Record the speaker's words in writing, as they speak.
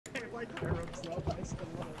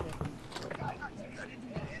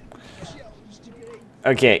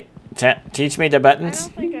Okay, teach me the I buttons.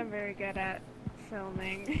 don't think I'm very good at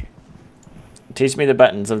filming. Teach me the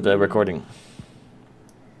buttons of the recording.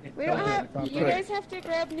 We don't have. You guys have to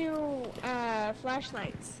grab new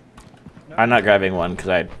flashlights. I'm not grabbing one because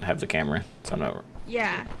I have the camera, so no.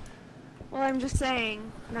 Yeah. Well, I'm just saying,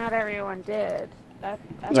 not everyone did. That's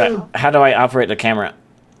But how do I operate the camera?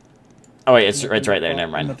 Oh wait, it's right there.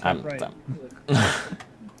 Never mind. I'm done.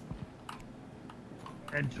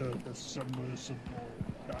 Enter the submersible.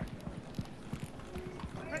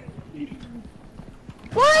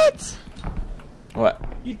 What? What?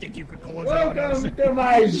 You think you could close Welcome to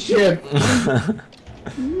my ship.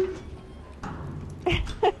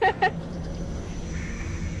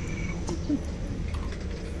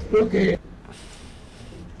 Okay.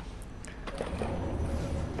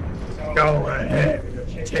 Go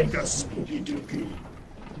ahead. Take a spooky dookie.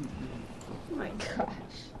 Oh my gosh.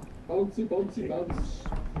 Bouncy, bouncy, bounce.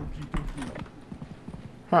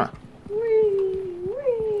 Huh. Wee,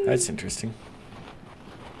 wee. That's interesting.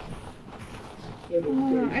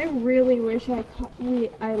 I really wish I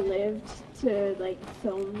lived to like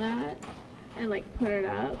film that and like put it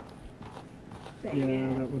up. Dang Yeah,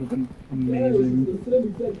 it. that would have been amazing.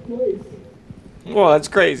 Well, that's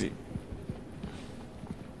crazy.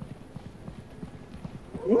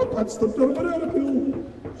 Oh, that's the banana peel.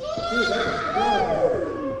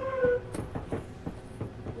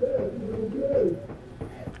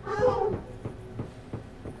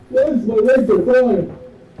 Where's my legs are flying?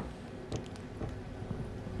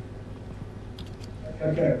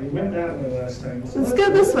 Okay, we went that way last time. So Let's go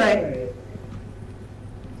this way.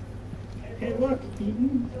 Hey, look,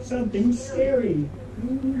 Eden, something scary.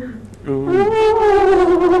 Ooh.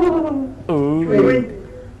 Oh. Ooh. Wait, wait.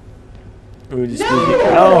 Ooh, the spooky.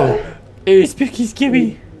 Oh! Ooh, spooky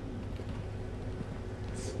skibby.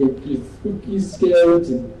 Spooky, spooky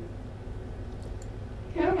skeleton.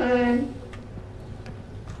 Come on.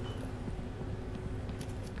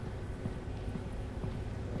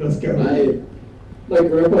 Let's go. My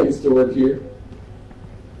grandpa used to work here.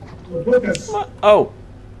 Look us. Oh!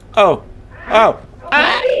 Oh! Oh!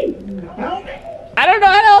 Help me! I don't know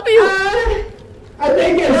how to help you! I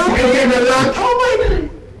think you're shite and a luck. Oh my god.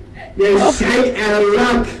 You're shite and a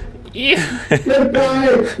luck. You.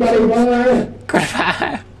 Goodbye, buddy boy.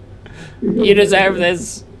 Goodbye. You deserve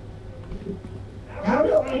this. How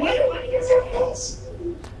do I deserve this?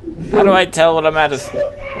 How do I tell what I'm out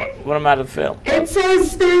of film? It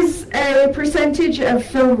says there's a percentage of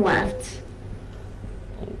film left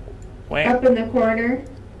Where? up in the corner.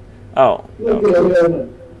 Oh. Look at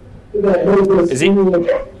him. That hopeless Is he? fool.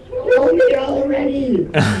 Kill me already!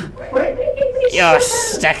 You're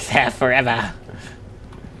stuck there forever.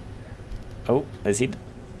 Oh, is he?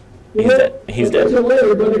 He's dead. He's I'll catch dead. you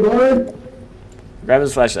later, buddy boy. Grab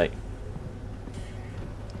his flashlight.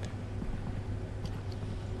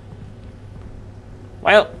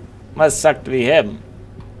 Well, must suck to be him.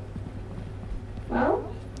 Well,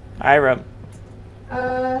 Hiram.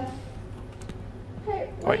 hey,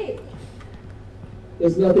 Wait.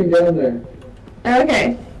 There's nothing down there.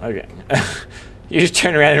 Okay. Okay. You just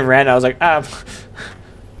turned around and ran. I was like, ah.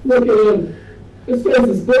 Look at him. His face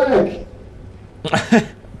is black.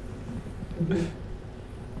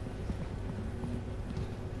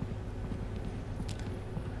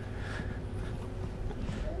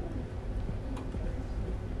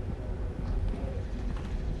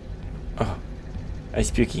 Oh, that's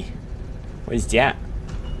spooky. What is that?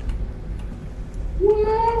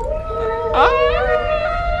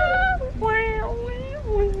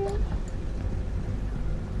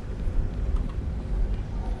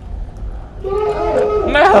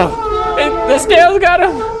 No! The snail's got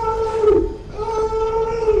him!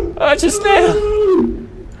 Oh, it's a snail!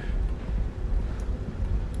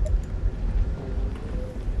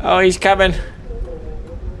 Oh, he's coming.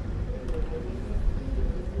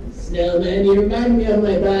 Snowman, you remind me of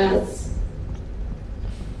my boss.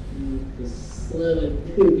 He's slow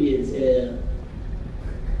and poopy as hell.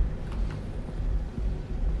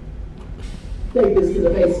 Take this to the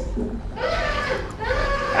face.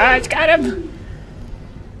 Ah, it's got him!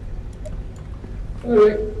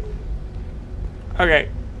 Alright. Okay.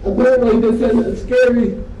 Apparently this isn't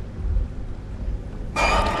scary.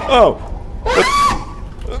 Oh!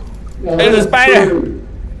 No, There's a that's spider. scary.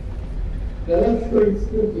 Now that's pretty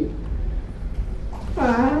spooky.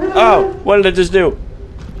 Oh, what did it just do?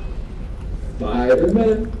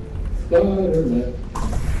 Spider-Man. Spider-Man.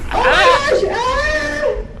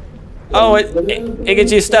 Oh, it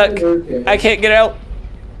gets you stuck. I can't get out.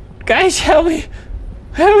 Guys, help me.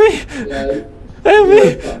 Help me. Yeah, Help me!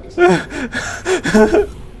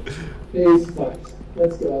 He's fucked.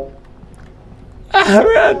 Let's go.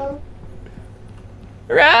 Run!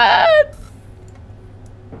 Run!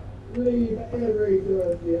 Leave every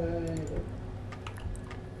door behind.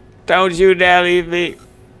 Don't you dare leave me.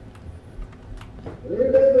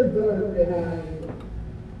 Leave every door behind.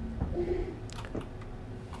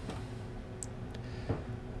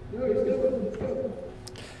 No, let's go. Let's go.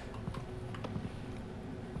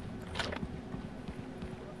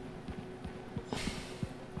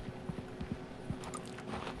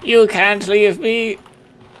 You can't leave me.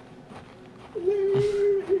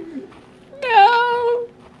 No.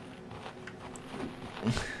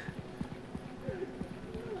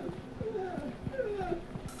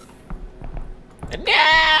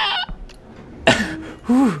 No.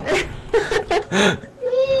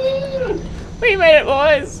 We made it,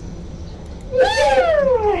 boys.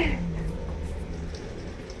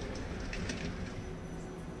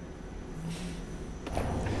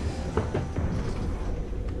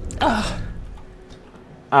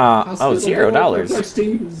 Oh,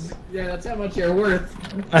 $0. Yeah, that's how much you're worth.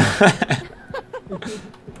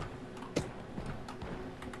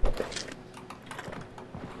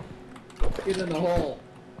 Get in the hole.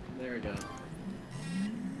 There we go.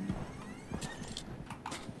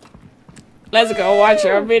 Let's go watch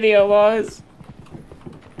our video, boys.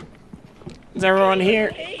 Is everyone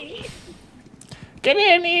here? Get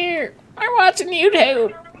in here. We're watching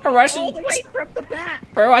YouTube. We're watching. All the way from the back.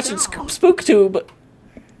 We're watching SpookTube.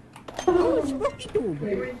 Oh, spooky tube.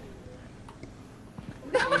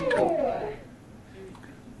 No. Oh my god!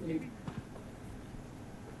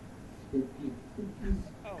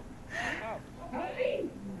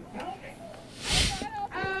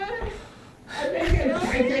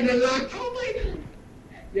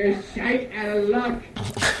 You're shite out of luck!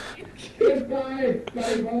 Goodbye,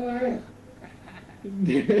 buddy boy!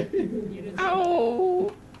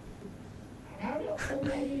 Oh!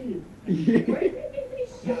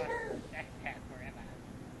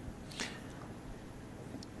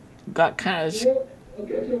 Got kind of. I'll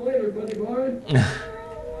catch you later, buddy boy!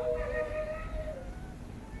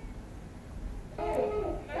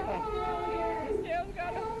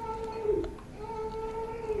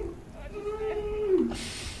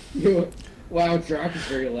 Wow, drop is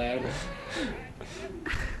very loud.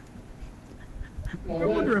 I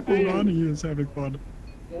wonder if Ronnie is having fun.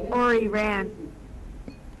 Or he ran.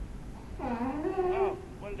 Oh,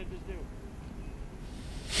 what did it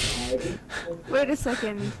just do? Wait a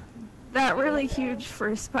second. That really huge for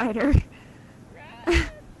a spider.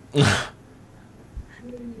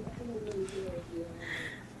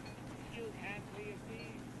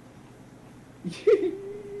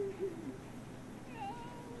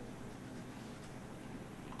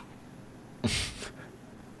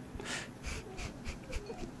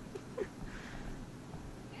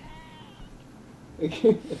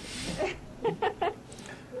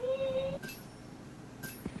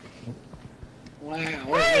 Wow.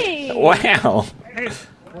 Hey! Wow. Hey,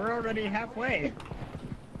 we're already halfway.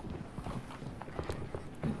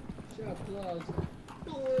 Shop closed.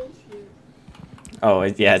 Oh,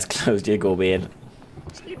 yeah, it's closed. You go bed.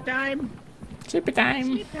 Sleep time. Sleep time.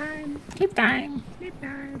 Sleep time. Sleep time. Sleep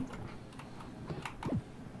time.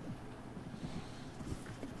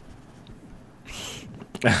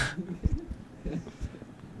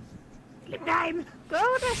 Sleep time.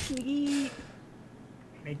 Go to sleep.